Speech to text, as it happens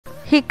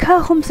শিক্ষা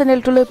হোম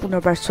চেনেলটোলৈ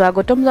পুনৰবাৰ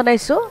স্বাগতম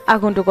জনাইছো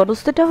আগন্তুক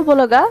অনুষ্ঠিত হ'ব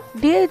লগা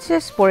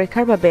DHS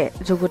পৰীক্ষাৰ বাবে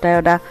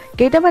যোগ্যতায়না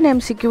কেইটামান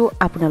MCQ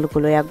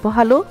আপোনালোকলৈ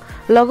আগবঢ়ালো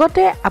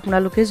লগতে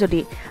আপোনালোকে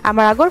যদি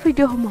আমাৰ আগৰ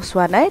ভিডিঅ'সমূহ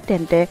চোৱা নাই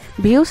তেন্তে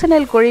ভিউ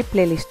চেনেল কৰি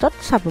প্লেলিষ্টত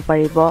চাব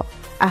পাৰিব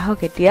আহক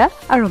এতিয়া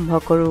আৰম্ভ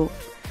কৰো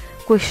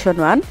Question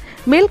 1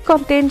 Milk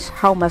contains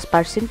how much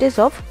percentage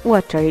of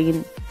water in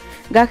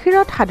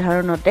গাখীৰত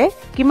সাধাৰণতে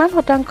কিমান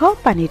শতাংশ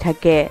পানী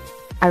থাকে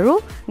আৰু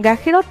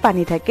গাখীৰত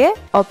পানী থাকে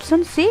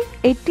option C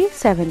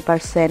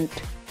 87%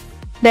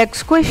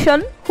 Next question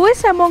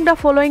Which among the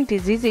following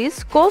diseases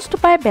caused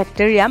by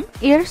bacterium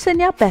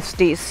Yersinia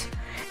pestis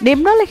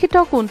নিম্নলিখিত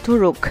কোনটো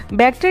ৰোগ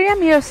ব্যাকটেৰিয়াম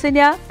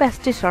Yersinia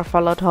pestisৰ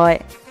ফলত হয়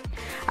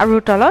আৰু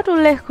তলত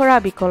উল্লেখ কৰা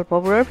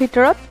বিকল্পবোৰৰ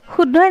ভিতৰত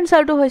শুদ্ধ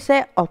এনসাৰটো হৈছে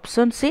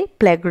অপচন সি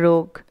প্লেগ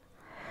ৰোগ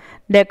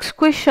Next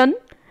question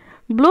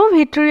Blue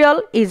vitriol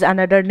is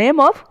another name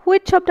of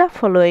which of the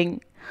following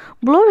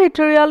Blue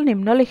vitriol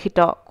নিম্নলিখিত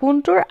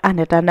কোনটোৰ আন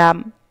এটা নাম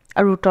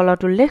আৰু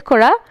তলত উল্লেখ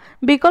কৰা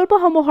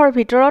বিকল্পসমূহৰ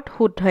ভিতৰত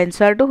শুদ্ধ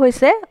এনসাৰটো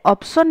হৈছে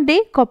option D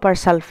copper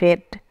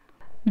sulphate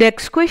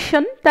Next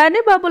question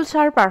Tiny bubbles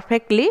are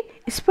perfectly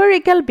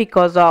spherical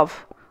because of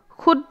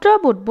ক্ষুদ্ৰ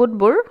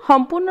বুদবুদবোৰ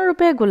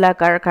সম্পূৰ্ণৰূপে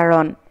গোলাকাৰ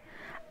কাৰণ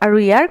আৰু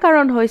ইয়াৰ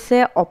কাৰণ হৈছে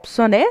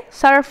option A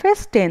surface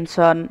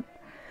tension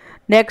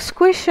Next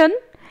question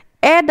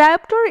A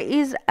diopter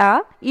is a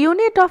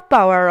unit of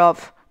power of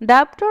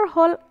Diopter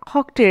হল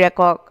শক্তিৰ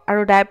একক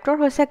আৰু diopter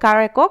হৈছে কাৰ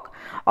একক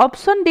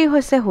অপচন ডি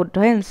হৈছে শুদ্ধ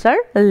answer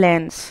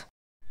lens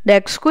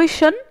Next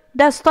question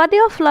The study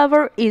of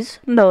flower is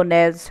known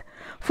as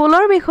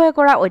ফুলৰ বিষয়ে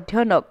কৰা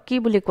অধ্যয়নক কি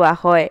বুলি কোৱা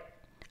হয়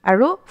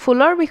আৰু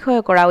ফুলৰ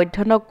বিষয়ে কৰা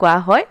অধ্যয়নক কোৱা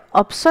হয়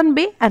option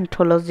B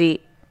এন্থোলজি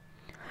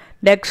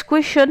Next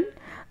question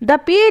The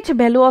pH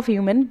value of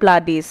human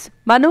blood is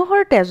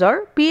মানুহৰ তেজৰ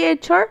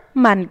pHৰ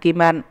মান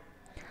কিমান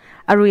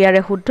আৰু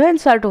ইয়াৰে শুদ্ধ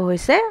এনসাৰটো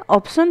হৈছে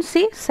option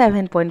C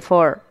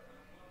 7.4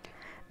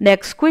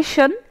 Next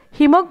question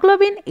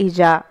hemoglobin is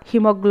a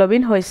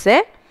hemoglobin হৈছে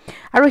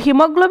আৰু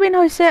hemoglobin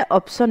হৈছে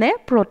option A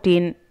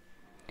protein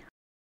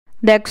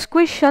Next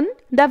question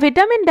the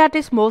vitamin that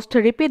is most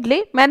rapidly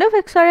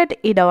manufactured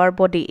in our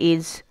body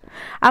is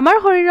আমাৰ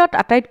শৰীৰত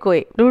আটাইতকৈ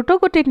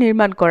দ্ৰুতগতিত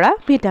নিৰ্মাণ কৰা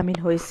ভিটামিন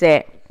হৈছে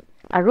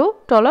আৰু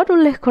তলত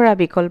উল্লেখ কৰা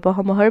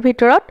বিকল্পসমূহৰ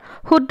ভিতৰত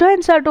শুদ্ধ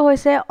এনসাৰটো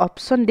হৈছে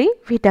option D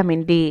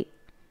vitamin D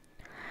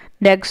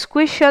Next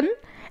question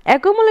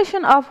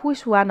Accumulation of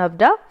which one of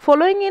the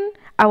following in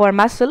our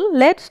muscle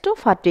leads to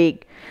fatigue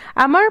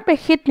আমাৰ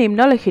পেশীত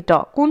নিম্নলিখিত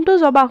কোনটো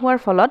জমা হোৱাৰ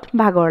ফলত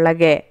ভাগৰ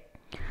লাগে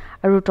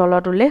আৰু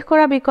তলত উল্লেখ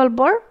কৰা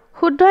বিকল্পৰ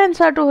শুদ্ধ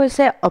এনসাৰটো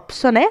হৈছে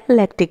option A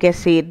lactic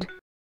acid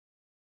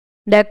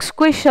Next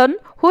question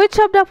Which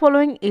of the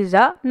following is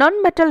a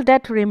non-metal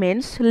that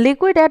remains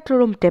liquid at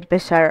room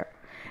temperature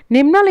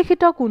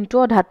নিম্নলিখিত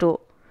কোনটো ধাতু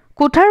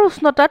কোঠাৰ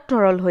উষ্ণতাত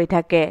তৰল হৈ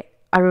থাকে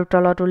আৰু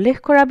তলত উল্লেখ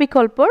কৰা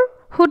বিকল্পৰ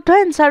শুদ্ধ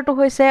এনসাৰটো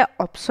হৈছে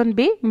option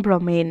B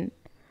ব্ৰমিন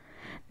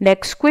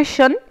Next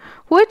question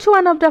Which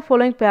one of the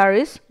following pair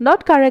is not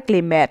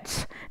correctly matched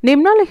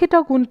নিম্নলিখিত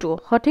কোনটো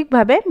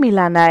সঠিকভাৱে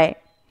মিলা নাই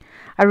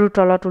আৰু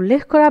তলত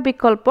উল্লেখ কৰা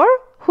বিকল্পৰ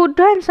শুদ্ধ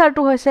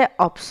এনসাৰটো হৈছে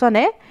option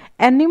A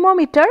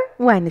anemometer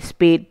wine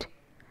speed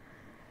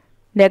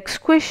Next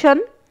question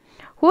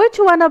Which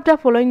one of the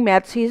following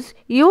methods is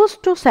used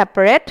to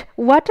separate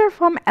water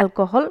from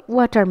alcohol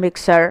water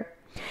mixture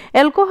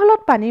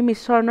এলকহলত পানী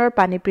মিশ্ৰণৰ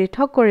পানী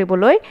পৃথক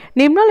কৰিবলৈ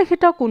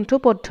নিম্নলিখিত কোনটো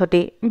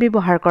পদ্ধতি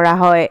ব্যৱহাৰ কৰা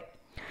হয়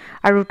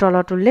আৰু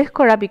তলত উল্লেখ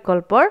কৰা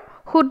বিকল্পৰ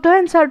শুদ্ধ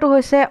এনসাৰটো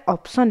হৈছে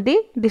option D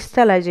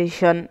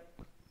ডিষ্টেলাইজেশ্যন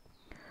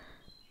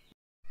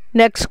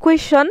Next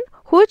question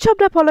Which of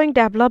the following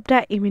develop the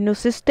immune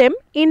system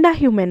in the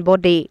human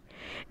body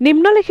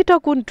নিম্নলিখিত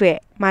কোনটোৱে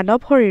মানৱ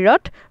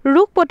শৰীৰত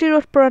ৰোগ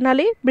প্ৰতিৰোধ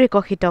প্ৰণালী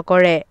বিকশিত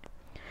কৰে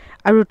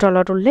আৰু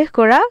তলত উল্লেখ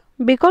কৰা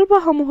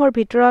বিকল্পসমূহৰ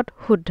ভিতৰত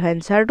শুদ্ধ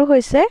এনসাৰটো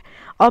হৈছে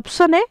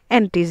option A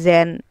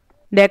antigen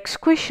Next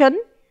question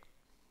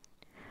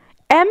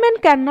A man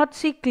cannot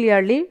see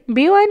clearly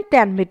beyond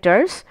 10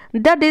 meters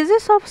the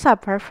disease of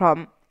suffer from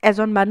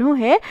এজন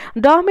মানুহে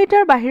 10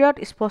 মিটাৰ বাহিৰত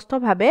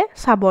স্পষ্টভাৱে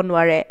চাব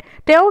নোৱাৰে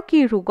তেওঁ কি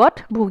ৰোগত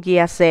ভুগি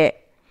আছে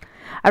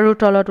আৰু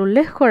তলত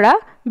উল্লেখ কৰা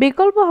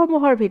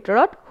বিকল্পসমূহৰ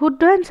ভিতৰত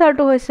শুদ্ধ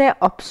এনসাৰটো হৈছে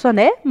option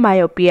A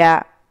myopia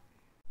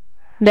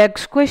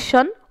Next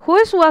question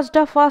Which was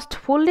the first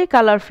fully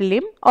color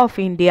film of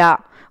India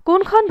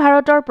কোনখন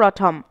ভাৰতৰ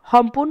প্ৰথম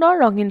সম্পূৰ্ণ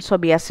ৰঙীন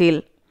ছবি আছিল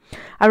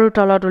আৰু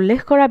তলত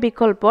উল্লেখ কৰা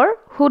বিকল্পৰ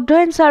শুদ্ধ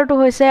এনসাৰটো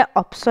হৈছে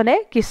অপচন এ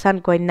কিষান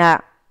কন্যা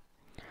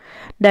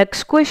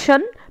Next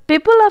question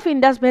People of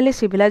Indus Valley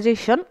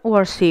Civilization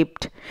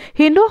worshipped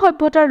Hindu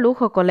সভ্যতাৰ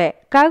লোকসকলে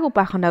কাক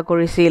উপাসনা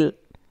কৰিছিল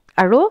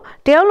আৰু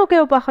তেওঁলোকে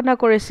উপাসনা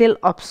কৰিছিল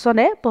option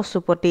A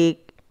পশুপতিক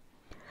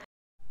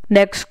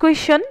Next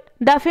question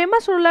The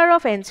famous ruler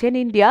of ancient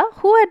India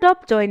who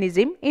adopted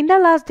Jainism in the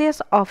last days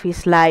of his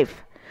life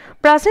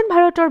প্ৰাচীন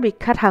ভাৰতৰ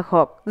বিখ্যাত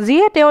শাসক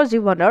যিয়ে তেওঁৰ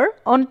জীৱনৰ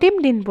অন্তিম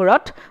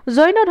দিনবোৰত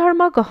জৈন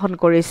ধৰ্ম গ্ৰহণ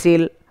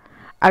কৰিছিল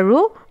আৰু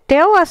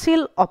তেওঁ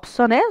আছিল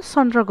option A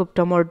Chandragupta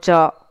Maurya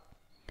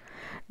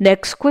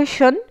Next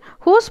question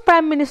Whose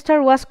Prime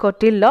Minister was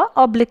Kautilya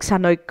 /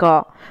 Chanakya?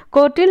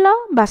 Kautilya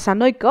বা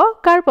চাণক্য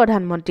কাৰ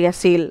প্ৰধানমন্ত্ৰী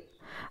আছিল?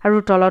 আৰু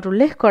তলত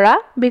উল্লেখ কৰা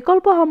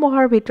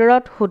বিকল্পসমূহৰ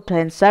ভিতৰত শুদ্ধ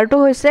এনসাৰটো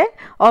হৈছে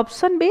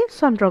option B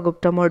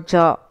Chandragupta Maurya.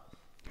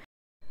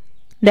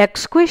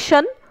 Next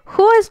question.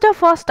 Who is the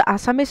first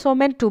Assamese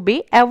woman to be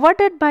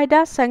awarded by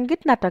the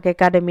Sangeet Natak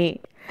Academy?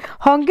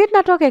 সংগীত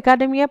নাটক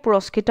একাডেমীয়ে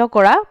পুৰস্কৃত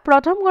কৰা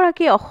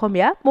প্ৰথমগৰাকী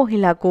অসমীয়া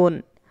মহিলা কোন?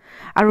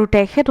 আৰু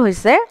তেখেত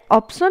হৈছে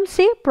option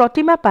C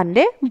Pratima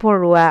Pandey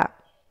Barua.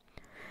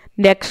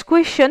 Next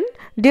question.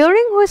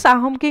 During which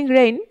Ahom king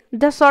reign,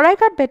 the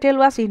Saraighat battle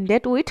was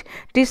ended with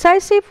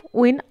decisive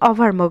win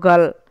over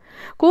Mughal?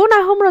 কোন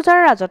আহোম ৰজাৰ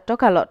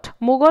ৰাজত্বকালত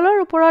মোগলৰ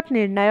ওপৰত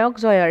নিৰ্ণায়ক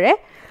জয়ৰে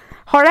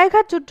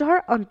সৰাইঘাট যুদ্ধৰ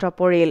অন্ত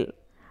পৰিল?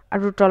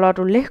 আৰু তলত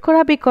উল্লেখ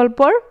কৰা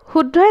বিকল্পৰ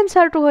শুদ্ধ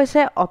এনসাৰটো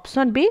হৈছে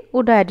option B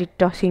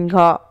Udayaditya Singh.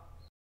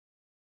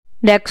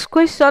 Next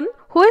question.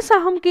 Which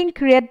Ahom king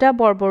created the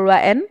Borbarua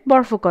and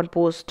Borphukan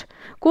post?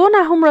 কোন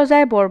আহোম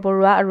ৰজাই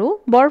বৰবৰুৱা আৰু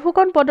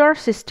বৰফুকন পদৰ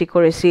সৃষ্টি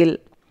কৰিছিল?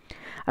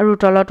 আৰু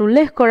তলত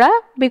উল্লেখ কৰা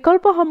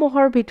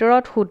বিকল্পসমূহৰ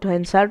ভিতৰত শুদ্ধ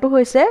এনসাৰটো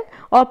হৈছে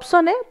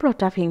option A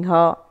Pratap Singh.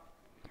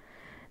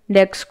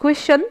 Next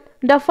question.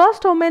 The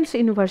first women's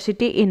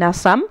university in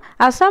Assam,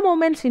 Assam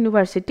Women's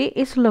University,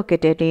 is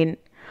located in?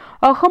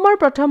 অসমৰ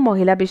প্ৰথম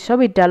মহিলা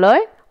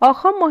বিশ্ববিদ্যালয়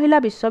অসম মহিলা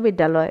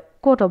বিশ্ববিদ্যালয়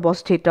ক'ত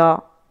অৱস্থিত?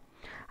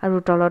 আৰু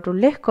তলত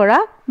উল্লেখ কৰা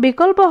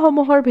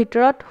বিকল্পসমূহৰ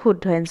ভিতৰত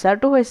শুদ্ধ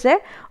এনসাৰটো হৈছে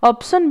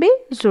option B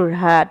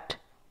Jorhat.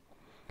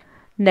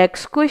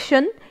 Next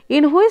question.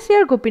 In which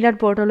year Gopinath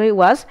Bordoloi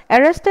was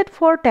arrested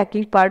for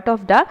taking part of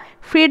the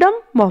freedom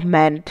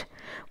movement?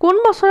 কোন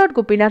বছৰত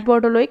গোপীনাথ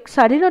বৰদলৈক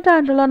স্বাধীনতা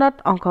আন্দোলনত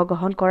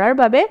অংশগ্ৰহণ কৰাৰ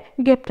বাবে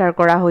গ্ৰেপ্তাৰ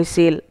কৰা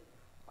হৈছিল?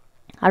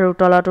 আৰু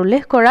তলত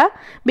উল্লেখ কৰা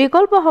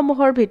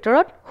বিকল্পসমূহৰ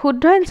ভিতৰত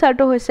শুদ্ধ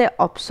এনসাৰটো হৈছে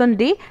option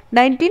D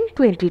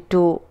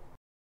 1922।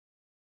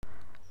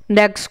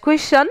 Next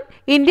question.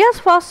 India's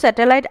first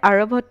satellite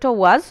Aryabhatta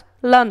was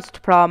launched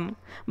from?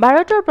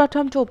 ভাৰতৰ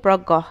প্ৰথমটো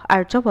উপগ্ৰহ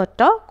আৰ্যভট্ট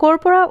ক'ৰ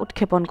পৰা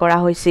উৎক্ষেপণ কৰা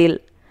হৈছিল?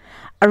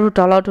 আৰু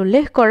তলত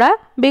উল্লেখ কৰা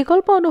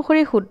বিকল্প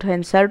অনুসৰি শুদ্ধ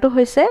এনসাৰটো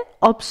হৈছে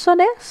option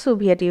A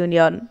Soviet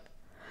union.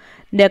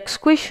 Next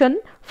question.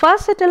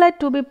 First satellite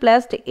to be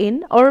placed in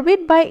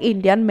orbit by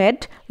Indian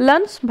made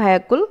launch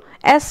vehicle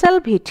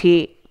SLV-3?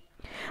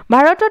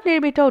 ভাৰতত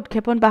নিৰ্মিত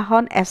উৎক্ষেপণ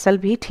বাহন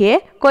SLV-3য়ে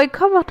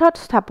কক্ষপথত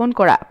স্থাপন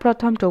কৰা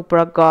প্ৰথমটো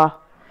উপগ্ৰহ।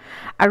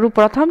 আৰু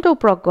প্ৰথমটো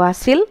উপগ্ৰহ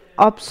আছিল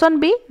option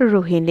B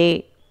Rohini.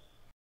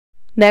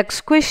 Next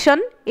question.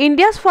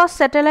 India's first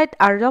satellite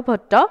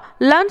Aryabhatta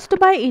launched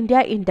by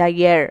India in the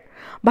year?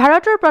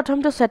 ভাৰতৰ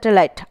প্ৰথমটো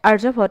স্যাটেলাইট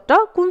আৰ্যভট্ট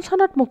কোন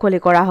চনত মুকলি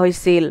কৰা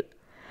হৈছিল?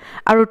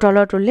 আৰু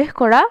তলত উল্লেখ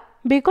কৰা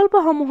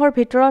বিকল্পসমূহৰ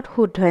ভিতৰত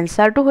শুদ্ধ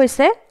এনসাৰটো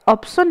হৈছে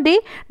অপচন ডি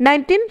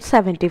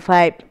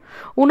 1975।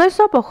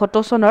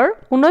 1975 চনৰ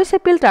 19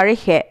 এপ্ৰিল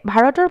তাৰিখে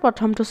ভাৰতৰ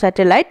প্ৰথমটো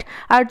স্যাটেলাইট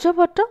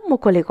আৰ্যভট্ট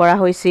মুকলি কৰা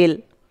হৈছিল।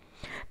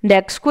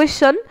 Next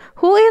question.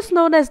 Who is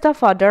known as the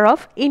father of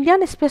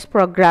Indian space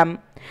program?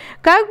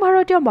 কাক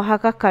ভাৰতীয়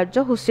মহাকাশ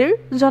কাৰ্যসূচীৰ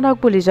জনক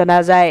বুলি জনা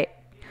যায়?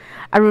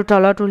 আৰু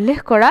তলত উল্লেখ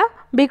কৰা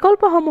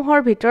বিকল্পসমূহৰ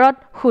ভিতৰত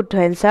শুদ্ধ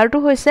এনসাৰটো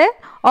হৈছে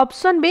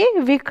option B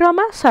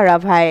বিক্ৰমা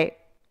Sarabhai.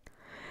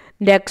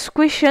 Next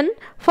question.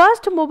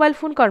 First mobile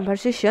phone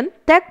conversation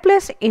take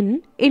place in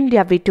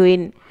India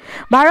between?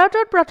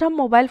 ভাৰতৰ প্ৰথম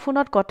মোবাইল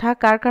ফোনত কথা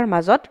কাৰ কাৰ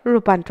মাজত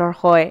ৰূপান্তৰ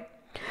হয়?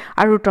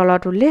 আৰু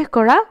তলত উল্লেখ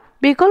কৰা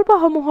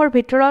বিকল্পসমূহৰ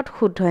ভিতৰত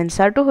শুদ্ধ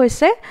এনসাৰটো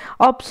হৈছে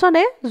option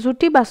A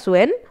Jyoti Basu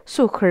N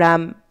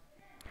Sukhram.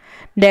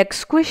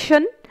 Next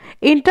question.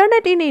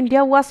 Internet in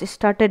India was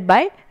started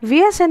by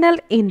BSNL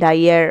in the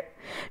year?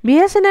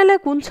 BSNL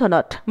কোন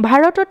চনত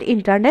ভাৰতত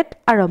ইন্টাৰনেট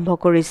আৰম্ভ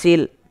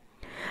কৰিছিল?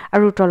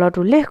 আৰু তলত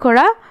উল্লেখ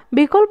কৰা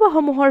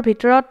বিকল্পসমূহৰ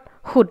ভিতৰত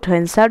শুদ্ধ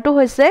এনসাৰটো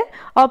হৈছে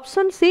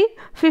option C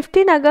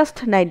 15 August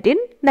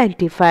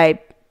 1995।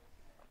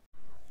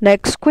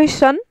 Next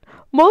question.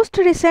 Most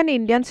recent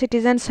Indian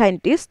citizen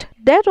scientist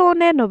that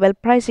won a Nobel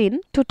Prize in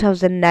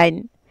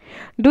 2009?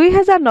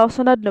 2009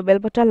 চনত নোবেল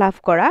বঁটা লাভ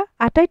কৰা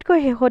আটাইতকৈ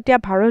শেহতীয়া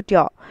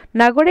ভাৰতীয়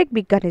নাগৰিক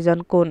বিজ্ঞানীজন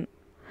কোন?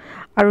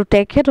 আৰু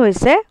তেখেত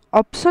হৈছে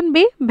option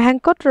B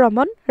Venkat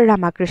Raman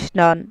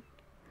ৰামাকৃষ্ণন।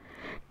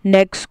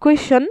 Next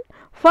question.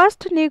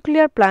 First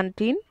nuclear plant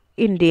in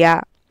India?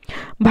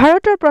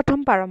 ভাৰতৰ প্ৰথম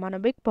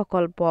পাৰমাণৱিক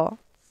প্ৰকল্প।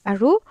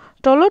 আৰু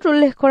তলত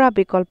উল্লেখ কৰা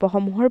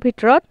বিকল্পসমূহৰ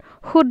ভিতৰত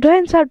শুদ্ধ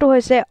এনসাৰটো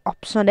হৈছে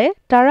option A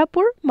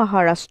Tarapur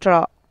Maharashtra.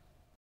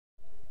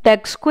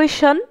 Next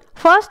question.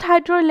 First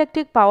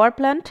hydroelectric power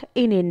plant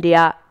in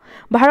India?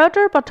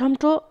 ভাৰতৰ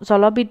প্ৰথমটো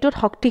জলবিদ্যুৎ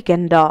শক্তি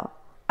কেন্দ্ৰ।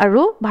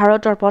 আৰু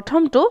ভাৰতৰ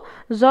প্ৰথমটো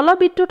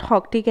জলবিদ্যুৎ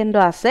শক্তি কেন্দ্ৰ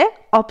আছে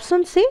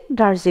option C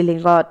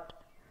দাৰ্জিলিঙত।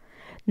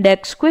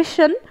 Next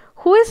question.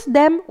 Which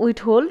dam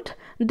withhold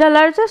the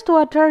largest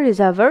water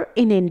reservoir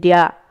in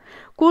India?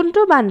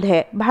 কোনটো বান্ধে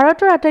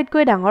ভাৰতৰ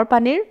আটাইতকৈ ডাঙৰ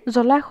পানীৰ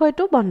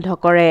জলাশয়টো বন্ধ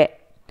কৰে?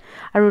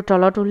 আৰু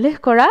তলত উল্লেখ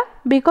কৰা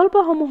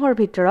বিকল্পসমূহৰ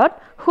ভিতৰত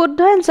শুদ্ধ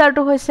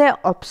এনসাৰটো হৈছে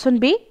option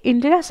B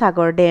Indira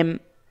Sagar dam.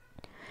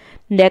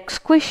 Next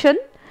question.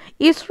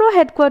 ISRO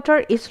headquarter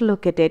is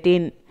located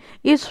in?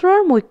 ইছৰোৰ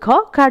মুখ্য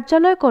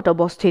কাৰ্যালয় ক'ত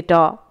অৱস্থিত?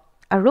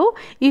 আৰু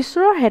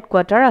ইছৰোৰ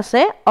হেডকোৱাৰ্টাৰ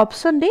আছে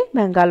অপশ্যন ডি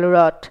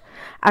বেংগালুৰুত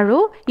আৰু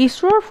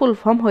ইছৰোৰ ফুল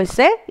ফৰ্ম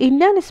হৈছে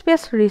ইণ্ডিয়ান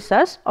স্পেচ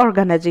ৰিচাৰ্চ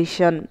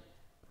অৰ্গেনাইজেশ্যন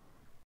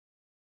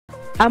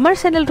আমাৰ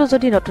চেনেলটো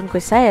যদি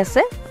নতুনকৈ চাই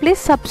আছে প্লিজ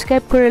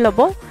সাবস্ক্ৰাইব কৰি ল'ব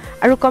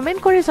আৰু কমেন্ট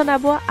কৰি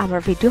জনাব আমাৰ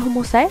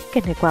ভিডিঅ'সমূহ চাই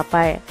কেনেকুৱা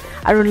পায়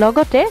আৰু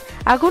লগতে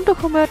আগন্তুক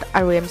সময়ত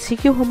আৰু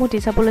এমচিকিউ সমূহ দি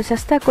যাবলৈ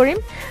চেষ্টা কৰিম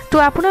তো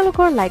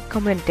আপোনালোকৰ লাইক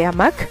কমেন্টে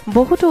আমাক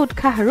বহুতো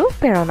উৎসাহ আৰু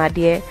প্ৰেৰণা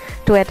দিয়ে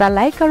তো এটা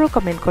লাইক আৰু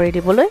কমেন্ট কৰি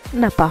দিবলৈ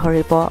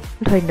নাপাহৰিব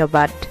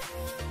ধন্যবাদ